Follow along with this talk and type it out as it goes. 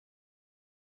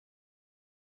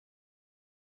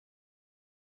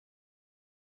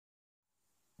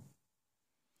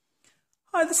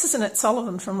Hi, this is Annette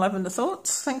Sullivan from Lavender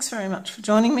Thoughts. Thanks very much for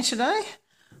joining me today.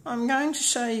 I'm going to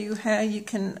show you how you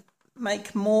can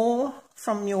make more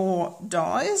from your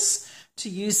dies to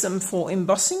use them for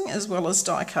embossing as well as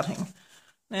die cutting.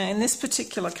 Now in this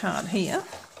particular card here,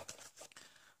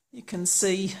 you can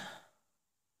see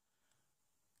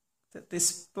that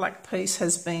this black piece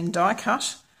has been die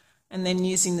cut, and then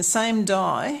using the same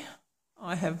die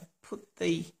I have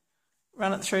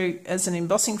run it through as an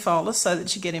embossing folder so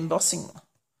that you get embossing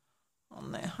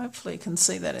on there. Hopefully you can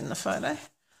see that in the photo.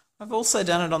 I've also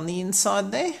done it on the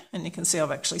inside there, and you can see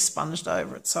I've actually sponged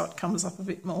over it so it comes up a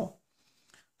bit more.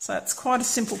 So it's quite a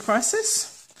simple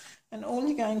process, and all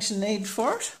you're going to need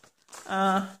for it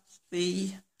are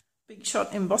the Big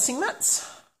Shot embossing mats,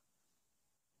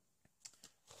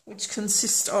 which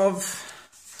consist of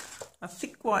a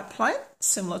thick white plate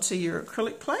similar to your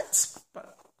acrylic plates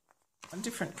but a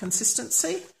different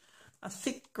consistency, a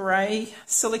thick grey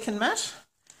silicone mat,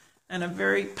 and a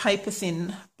very paper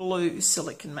thin blue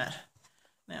silicone mat.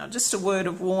 Now just a word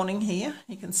of warning here,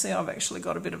 you can see I've actually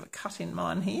got a bit of a cut in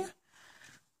mine here.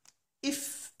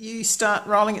 If you start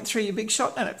rolling it through your Big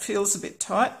Shot and it feels a bit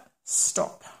tight,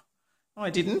 stop. I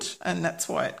didn't, and that's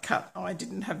why it cut. I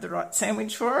didn't have the right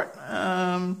sandwich for it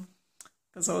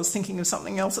because I was thinking of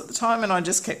something else at the time, and I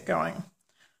just kept going.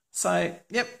 So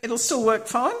yep, it'll still work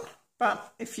fine.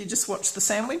 But if you just watch the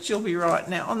sandwich, you'll be right.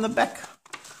 Now on the back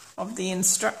of the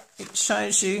it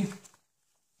shows you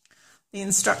the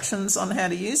instructions on how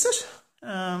to use it.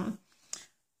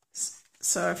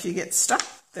 So if you get stuck,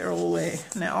 they're all there.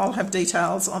 Now I'll have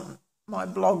details on my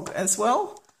blog as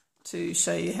well to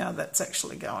show you how that's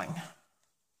actually going.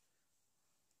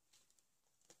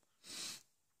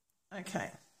 Okay.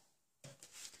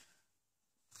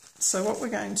 So what we're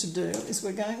going to do is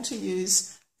we're going to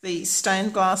use the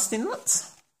stained glass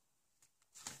thinlits,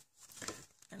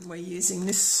 and we're using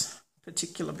this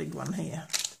particular big one here.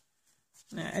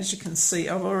 Now as you can see,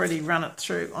 I've already run it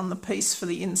through on the piece for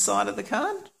the inside of the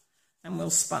card, and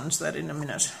we'll sponge that in a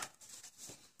minute.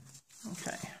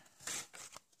 Okay,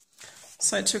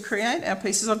 so to create our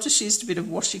pieces, I've just used a bit of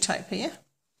washi tape here,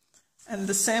 and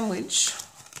the sandwich.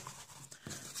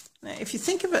 Now if you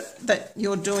think of it that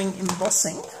you're doing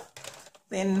embossing,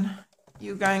 then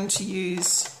you're going to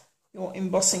use your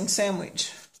embossing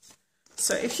sandwich.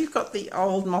 So if you've got the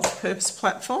old multi-purpose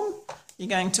platform, you're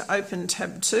going to open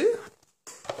tab 2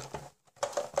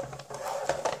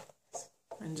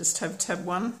 and just have tab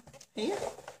 1 here,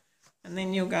 and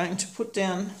then you're going to put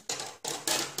down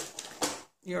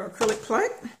your acrylic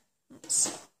plate.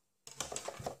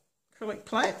 Acrylic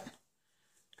plate,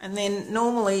 and then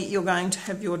normally you're going to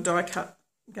have your die cut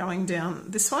going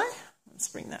down this way. Let's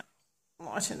bring that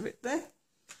light in a bit there.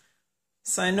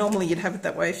 So normally you'd have it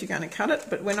that way if you're going to cut it,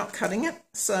 but we're not cutting it,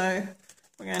 so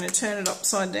we're going to turn it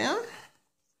upside down.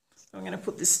 I'm going to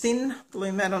put this thin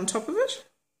blue mat on top of it,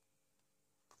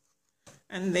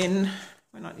 and then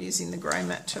we're not using the grey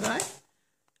mat today,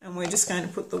 and we're just going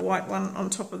to put the white one on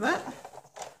top of that,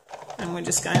 and we're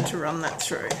just going to run that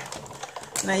through.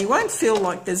 Now you won't feel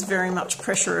like there's very much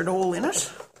pressure at all in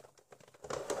it,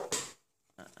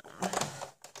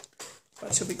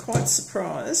 but you'll be quite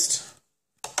surprised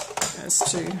as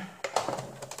to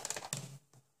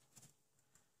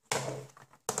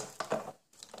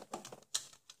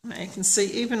now you can see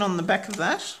even on the back of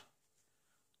that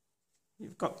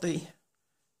you've got the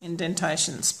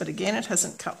indentations, but again it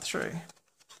hasn't cut through.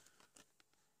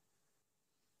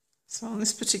 So on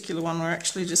this particular one we're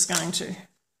actually just going to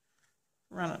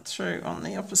run it through on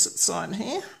the opposite side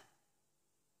here.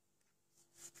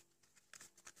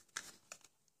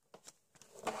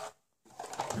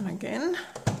 And again,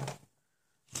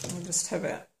 we'll just have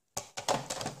our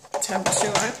tab 2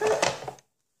 open,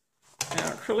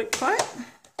 our acrylic plate,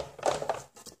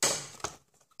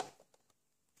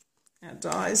 our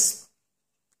dies,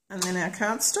 and then our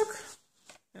cardstock,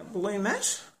 our blue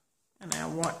mat, and our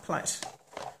white plate.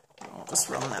 I'll just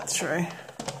run that through.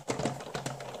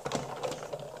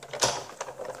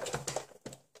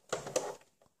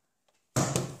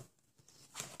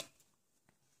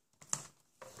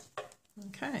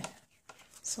 Okay,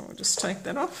 so we'll just take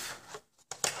that off,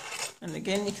 and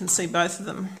again you can see both of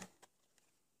them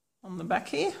on the back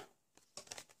here,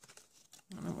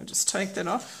 and then we'll just take that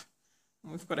off,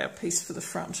 and we've got our piece for the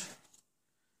front.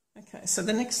 Okay, so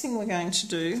the next thing we're going to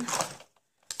do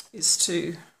is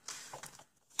to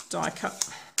die cut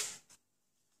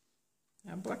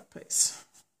our black piece.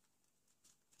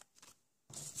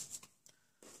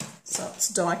 So it's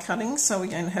die cutting, so we're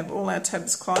going to have all our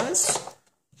tabs closed.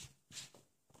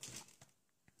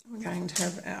 We're going to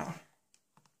have our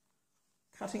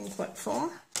cutting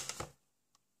platform,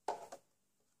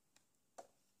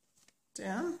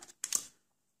 down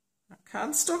our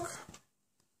cardstock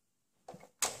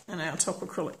and our top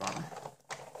acrylic one.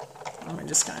 And we're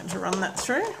just going to run that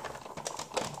through.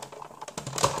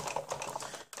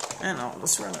 And I'll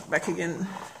just run it back again.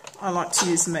 I like to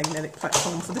use the magnetic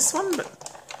platform for this one,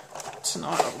 but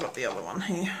tonight I've got the other one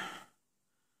here.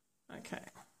 Okay,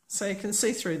 so you can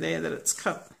see through there that it's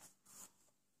cut.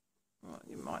 Well,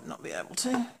 you might not be able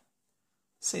to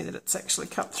see that it's actually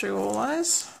cut through all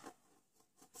those.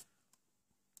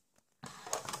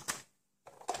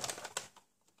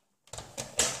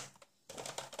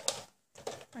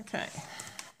 Okay.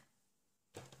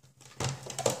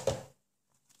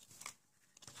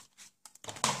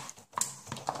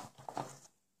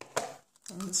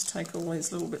 I'll just take all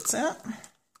these little bits out.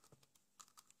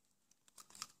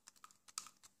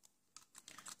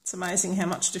 It's amazing how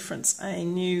much difference a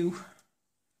new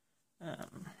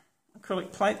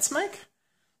acrylic plates make.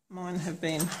 Mine have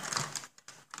been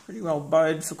pretty well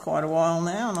bowed for quite a while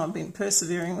now, and I've been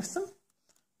persevering with them.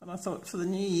 But I thought for the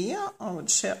new year I would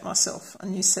shout myself a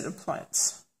new set of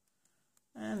plates.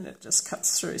 And it just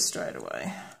cuts through straight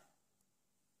away.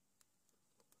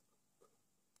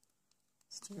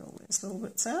 Let's do all these little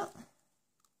bits out.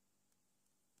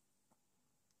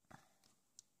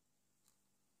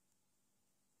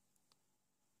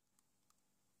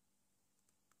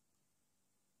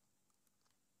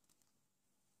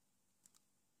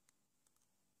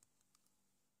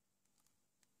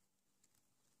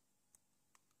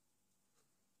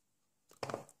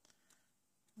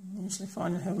 I usually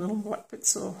find you have little black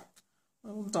bits or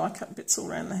little die cut bits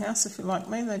all around the house. If you're like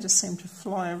me, they just seem to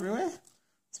fly everywhere,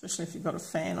 especially if you've got a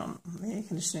fan on, the air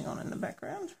conditioning on in the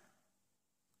background.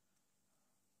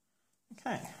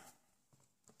 Okay,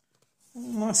 all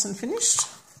nice and finished.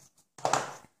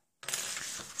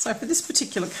 So for this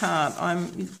particular card,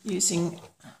 I'm using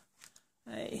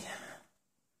a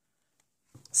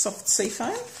soft sea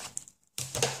foam.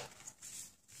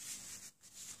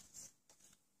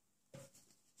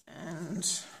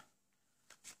 And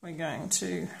we're going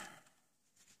to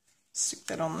stick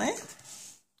that on there,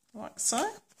 like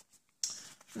so.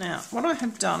 Now, what I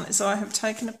have done is I have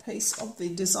taken a piece of the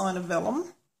designer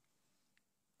vellum.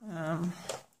 I'll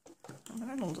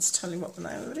just tell you what the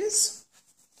name of it is.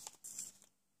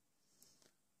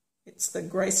 It's the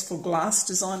Graceful Glass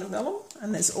designer vellum,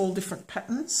 and there's all different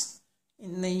patterns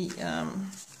in the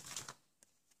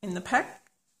pack.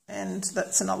 And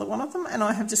that's another one of them, and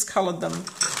I have just coloured them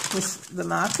with the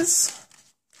markers.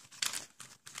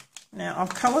 Now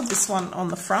I've coloured this one on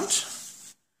the front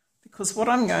because what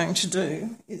I'm going to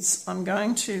do is I'm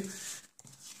going to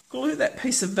glue that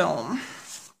piece of vellum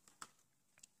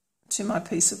to my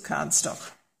piece of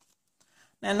cardstock.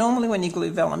 Now normally when you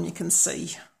glue vellum you can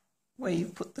see where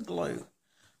you've put the glue,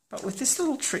 but with this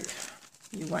little trick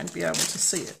you won't be able to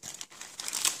see it.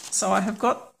 So I have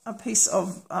got a piece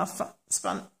of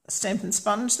Stampin'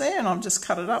 Sponge there, and I've just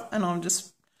cut it up and I've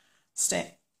just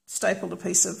stapled a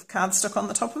piece of cardstock on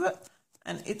the top of it,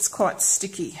 and it's quite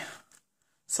sticky.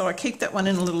 So I keep that one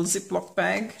in a little Ziploc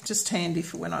bag, just handy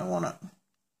for when I want it.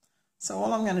 So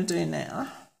all I'm going to do now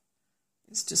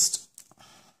is just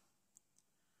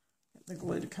get the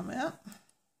glue to come out.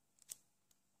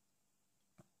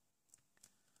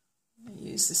 I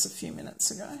used this a few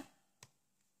minutes ago.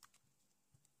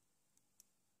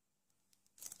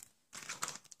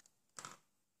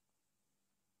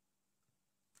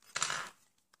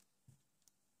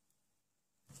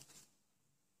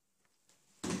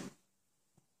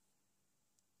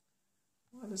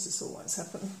 Why does this always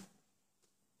happen?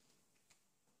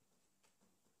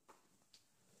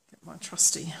 Get my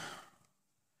trusty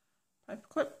paper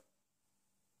clip.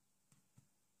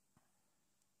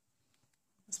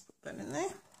 Just put that in there.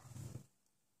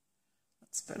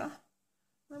 That's better.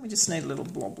 Then we just need a little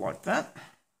blob like that.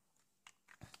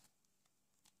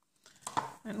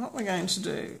 And what we're going to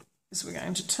do is we're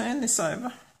going to turn this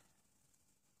over.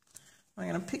 I'm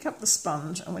going to pick up the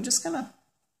sponge and we're just going to,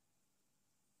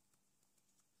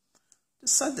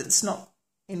 just so that it's not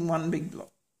in one big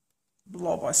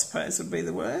blob, I suppose would be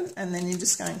the word, and then you're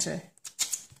just going to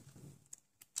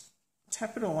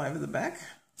tap it all over the back.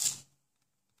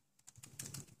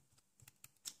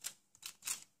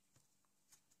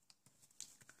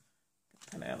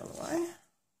 Get that out of the way.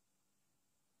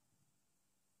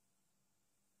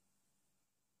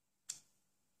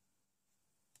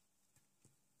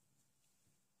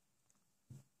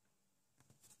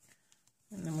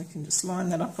 And then we can just line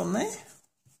that up on there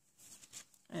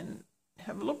and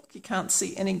have a look. You can't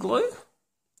see any glue. It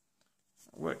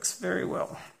works very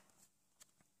well.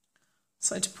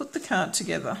 So to put the card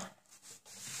together,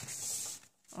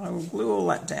 I will glue all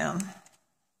that down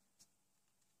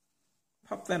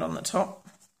pop that on the top.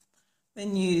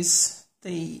 Then use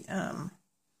the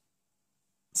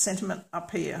sentiment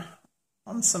up here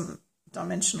on some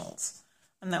dimensionals,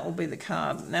 and that will be the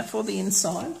card. Now for the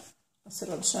inside, I said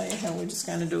I'd show you how we're just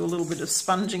going to do a little bit of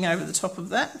sponging over the top of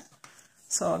that.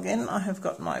 So again, I have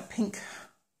got my pink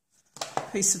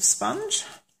piece of sponge,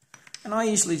 and I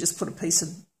usually just put a piece of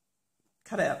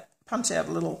punch out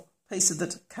a little piece of the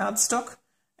cardstock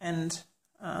and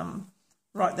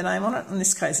write the name on it. In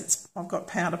this case, I've got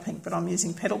powder pink, but I'm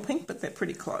using petal pink, but they're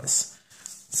pretty close.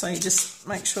 So you just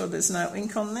make sure there's no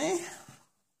ink on there.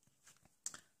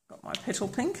 Got my petal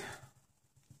pink.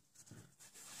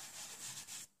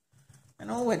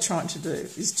 And all we're trying to do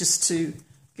is just to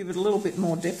give it a little bit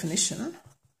more definition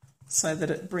so that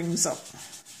it brings up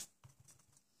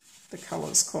the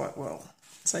colours quite well.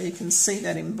 So you can see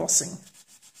that embossing.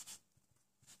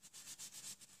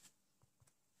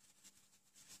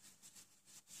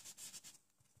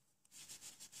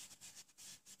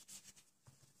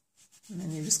 And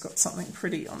then you've just got something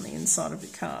pretty on the inside of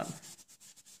your card.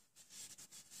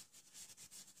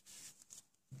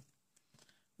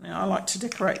 Now I like to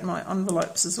decorate my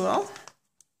envelopes as well.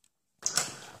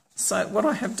 So what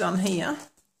I have done here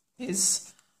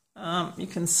is, you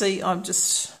can see I've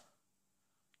just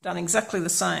done exactly the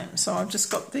same. So I've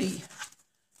just got the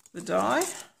die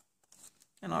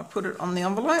and I put it on the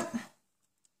envelope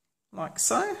like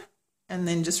so, and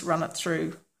then just run it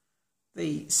through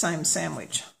the same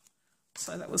sandwich.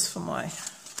 So that was for my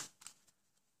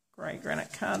grey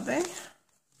granite card there.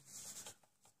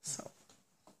 So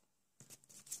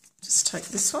just take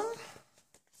this one,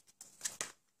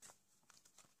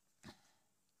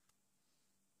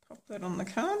 pop that on the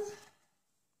card,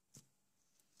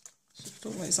 shift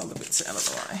all these other bits out of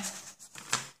the way.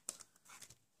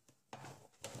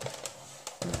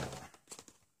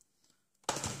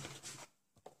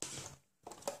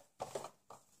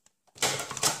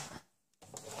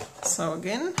 So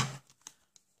again,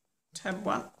 tab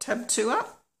 2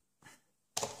 up,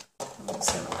 I'm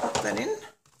just going to pop that in,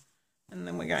 and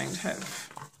then we're going to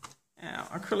have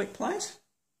our acrylic plate,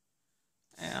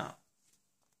 our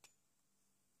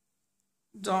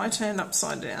die turned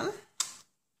upside down,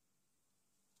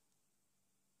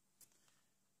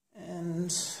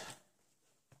 and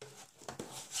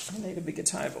I need a bigger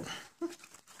table.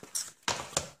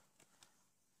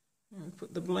 And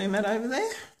put the blue mat over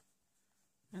there.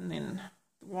 And then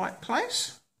the white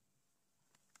plate,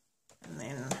 and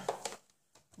then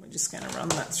we're just going to run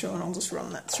that through, and I'll just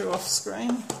run that through off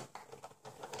screen.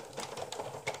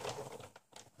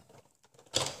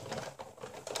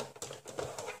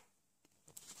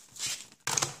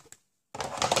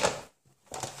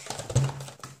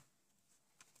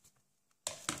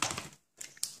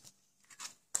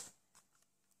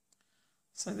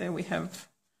 So there we have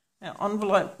our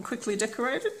envelope quickly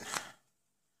decorated.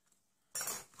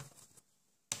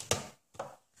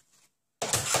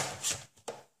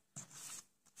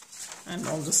 And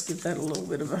I'll just give that a little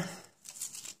bit of a,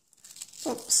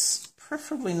 oops,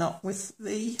 preferably not with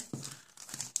the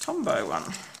Tombow one.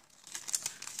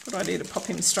 Good idea to pop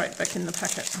him straight back in the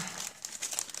packet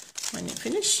when you're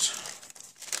finished.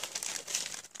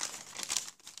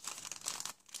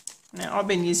 Now I've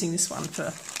been using this one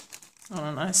for, I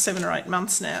don't know, 7 or 8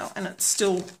 months now, and it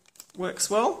still works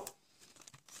well.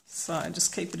 So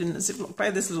just keep it in the Ziploc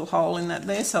bag. There's a little hole in that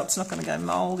there, so it's not going to go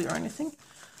mouldy or anything.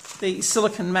 The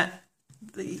silicone mat,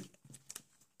 the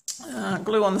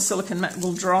glue on the silicone mat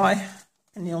will dry,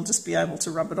 and you'll just be able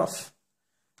to rub it off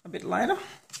a bit later.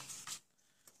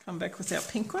 Come back with our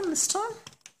pink one this time.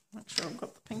 Make sure I've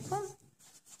got the pink one.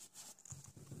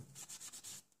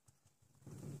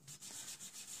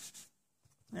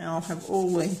 Now I'll have all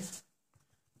the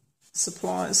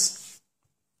supplies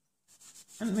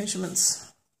and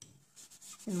measurements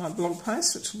in my blog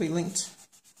post, which will be linked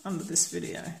under this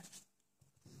video.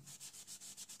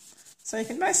 So you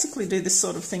can basically do this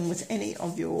sort of thing with any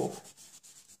of your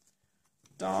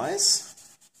dies,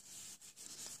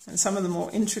 and some of the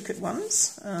more intricate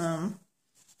ones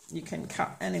you can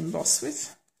cut and emboss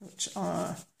with, which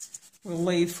I will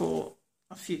leave for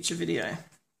a future video.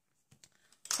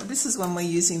 So this is when we're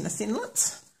using the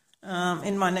thinlits.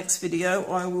 In my next video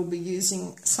I will be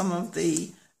using some of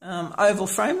the oval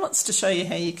framelits to show you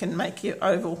how you can make your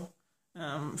oval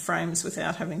frames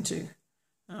without having to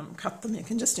cut them. You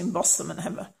can just emboss them and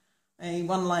have a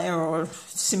one layer or a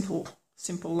simple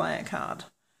layer card.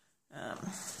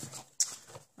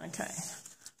 Okay,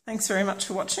 thanks very much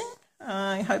for watching.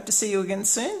 I hope to see you again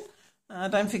soon.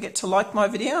 Don't forget to like my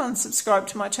video and subscribe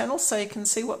to my channel so you can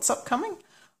see what's upcoming.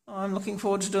 I'm looking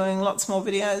forward to doing lots more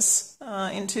videos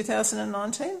in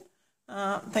 2019.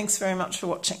 Thanks very much for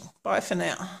watching. Bye for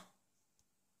now.